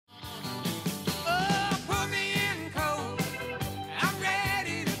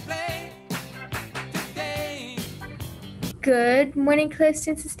Good morning, class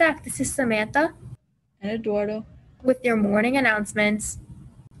students and staff. This is Samantha and Eduardo with your morning announcements.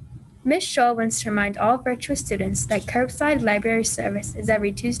 Ms. Scholl wants to remind all virtual students that curbside library service is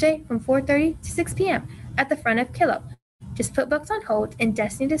every Tuesday from 4:30 to 6 p.m. at the front of Kilo. Just put books on hold in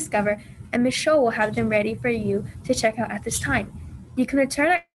Destiny Discover, and Ms. Scholl will have them ready for you to check out at this time. You can return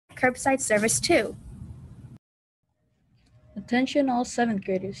at curbside service too. Attention all 7th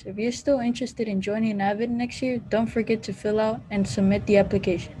graders. If you're still interested in joining Avid next year, don't forget to fill out and submit the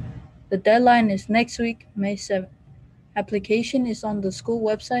application. The deadline is next week, May 7th. Application is on the school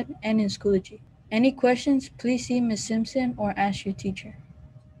website and in Schoology. Any questions, please see Ms. Simpson or ask your teacher.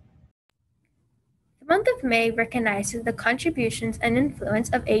 The month of May recognizes the contributions and influence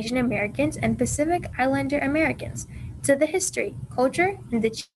of Asian Americans and Pacific Islander Americans to the history, culture, and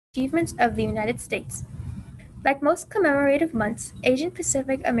achievements of the United States. Like most commemorative months, Asian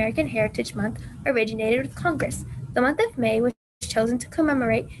Pacific American Heritage Month originated with Congress. The month of May was chosen to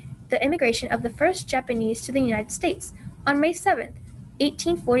commemorate the immigration of the first Japanese to the United States on May 7,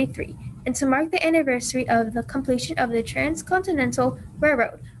 1843, and to mark the anniversary of the completion of the Transcontinental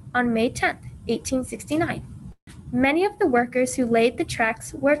Railroad on May 10, 1869. Many of the workers who laid the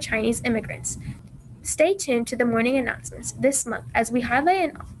tracks were Chinese immigrants. Stay tuned to the morning announcements this month as we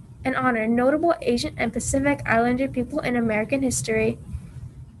highlight and honor notable Asian and Pacific Islander people in American history.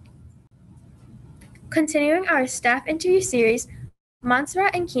 Continuing our staff interview series,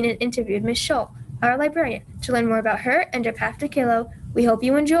 Montserrat and Keenan interviewed Ms. Scholl, our librarian, to learn more about her and her path to Kilo. We hope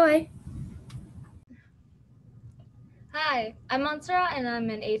you enjoy. Hi, I'm Montserrat and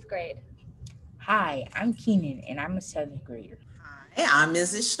I'm in 8th grade. Hi, I'm Keenan and I'm a 7th grader. Hi, I'm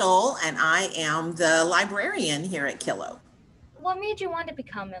Mrs. Scholl and I am the librarian here at Kilo. What made you want to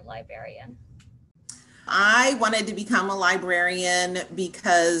become a librarian? I wanted to become a librarian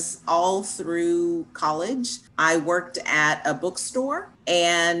because all through college, I worked at a bookstore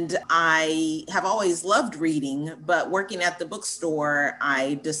and I have always loved reading, but working at the bookstore,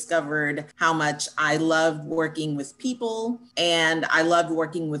 I discovered how much I loved working with people and I loved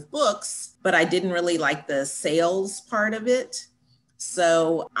working with books, but I didn't really like the sales part of it.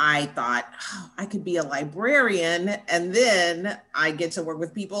 So I thought, I could be a librarian and then I get to work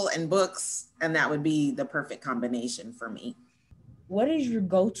with people and books, and that would be the perfect combination for me. What is your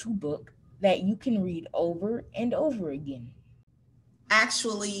go-to book that you can read over and over again?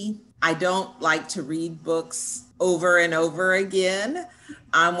 Actually, I don't like to read books over and over again.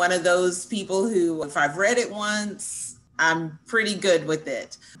 I'm one of those people who, if I've read it once, I'm pretty good with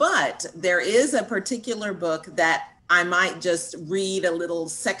it. But there is a particular book that I might just read a little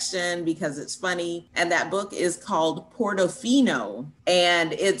section because it's funny. And that book is called Portofino.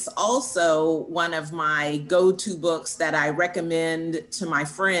 And it's also one of my go-to books that I recommend to my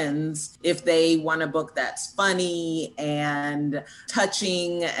friends if they want a book that's funny and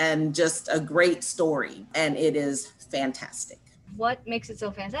touching and just a great story. And it is fantastic. What makes it so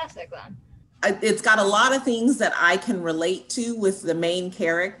fantastic then? It's got a lot of things that I can relate to with the main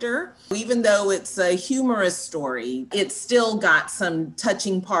character. Even though it's a humorous story, it's still got some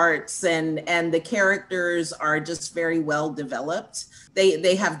touching parts and the characters are just very well developed.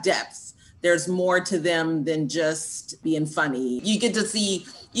 They have depth. There's more to them than just being funny. You get to see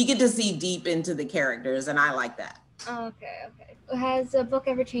deep into the characters, and I like that. Okay. Has a book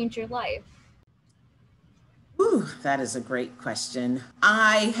ever changed your life? Ooh, that is a great question.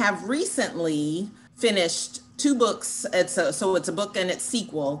 I have recently finished 2 books. It's a book and its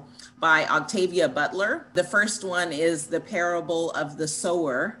sequel by Octavia Butler. The first one is The Parable of the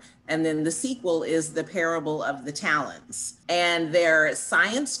Sower, and then the sequel is The Parable of the Talents. And they're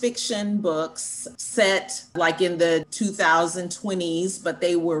science fiction books set like in the 2020s, but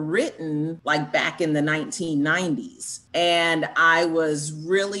they were written like back in the 1990s. And I was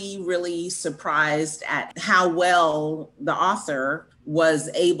really, really surprised at how well the author was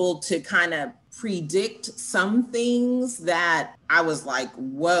able to kind of predict some things that I was like,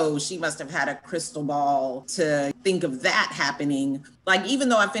 whoa, she must have had a crystal ball to think of that happening. Like, even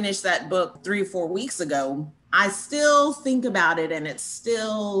though I finished that book 3 or 4 weeks ago, I still think about it and it's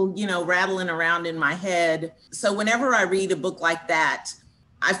still, rattling around in my head. So whenever I read a book like that,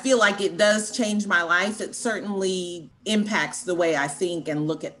 I feel like it does change my life. It certainly impacts the way I think and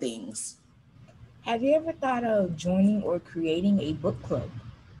look at things. Have you ever thought of joining or creating a book club?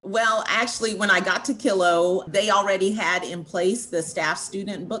 Well, actually, when I got to Kilo, they already had in place the staff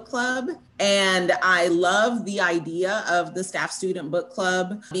student book club. And I love the idea of the Staff Student Book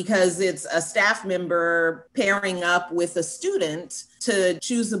Club because it's a staff member pairing up with a student to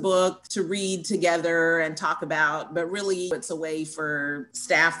choose a book to read together and talk about, but really it's a way for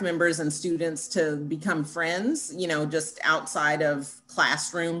staff members and students to become friends, just outside of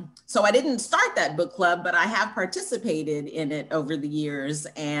classroom. So I didn't start that book club, but I have participated in it over the years,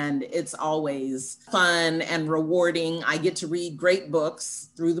 and it's always fun and rewarding. I get to read great books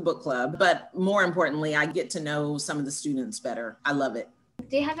through the book club, but more importantly, I get to know some of the students better. I love it.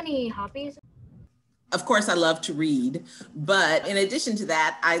 Do you have any hobbies? Of course, I love to read, but in addition to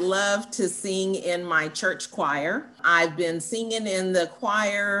that, I love to sing in my church choir. I've been singing in the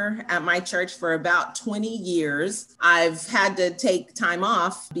choir at my church for about 20 years. I've had to take time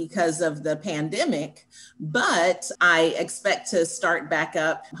off because of the pandemic, but I expect to start back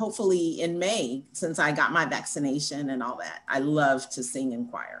up hopefully in May since I got my vaccination and all that. I love to sing in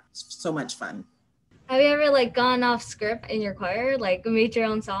choir. It's so much fun. Have you ever gone off script in your choir, made your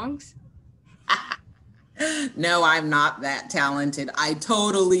own songs? No, I'm not that talented. I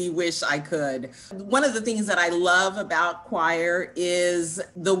totally wish I could. One of the things that I love about choir is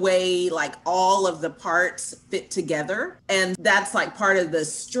the way all of the parts fit together. And that's part of the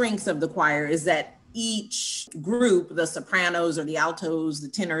strength of the choir is that each group, the sopranos or the altos, the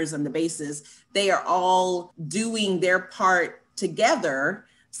tenors and the basses, they are all doing their part together,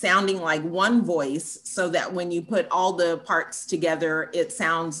 sounding like one voice, so that when you put all the parts together, it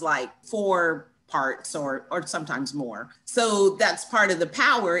sounds like four parts or sometimes more. So that's part of the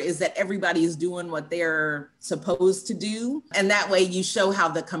power, is that everybody is doing what they're supposed to do. And that way you show how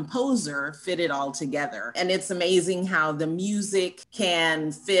the composer fit it all together. And it's amazing how the music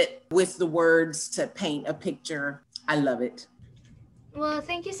can fit with the words to paint a picture. I love it. Well,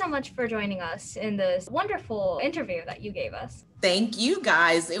 thank you so much for joining us in this wonderful interview that you gave us. Thank you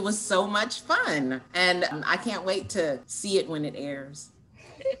guys. It was so much fun. And I can't wait to see it when it airs.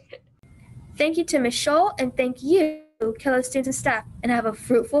 Thank you to Ms. Scholl, and thank you, Keller students and staff, and have a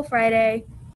fruitful Friday.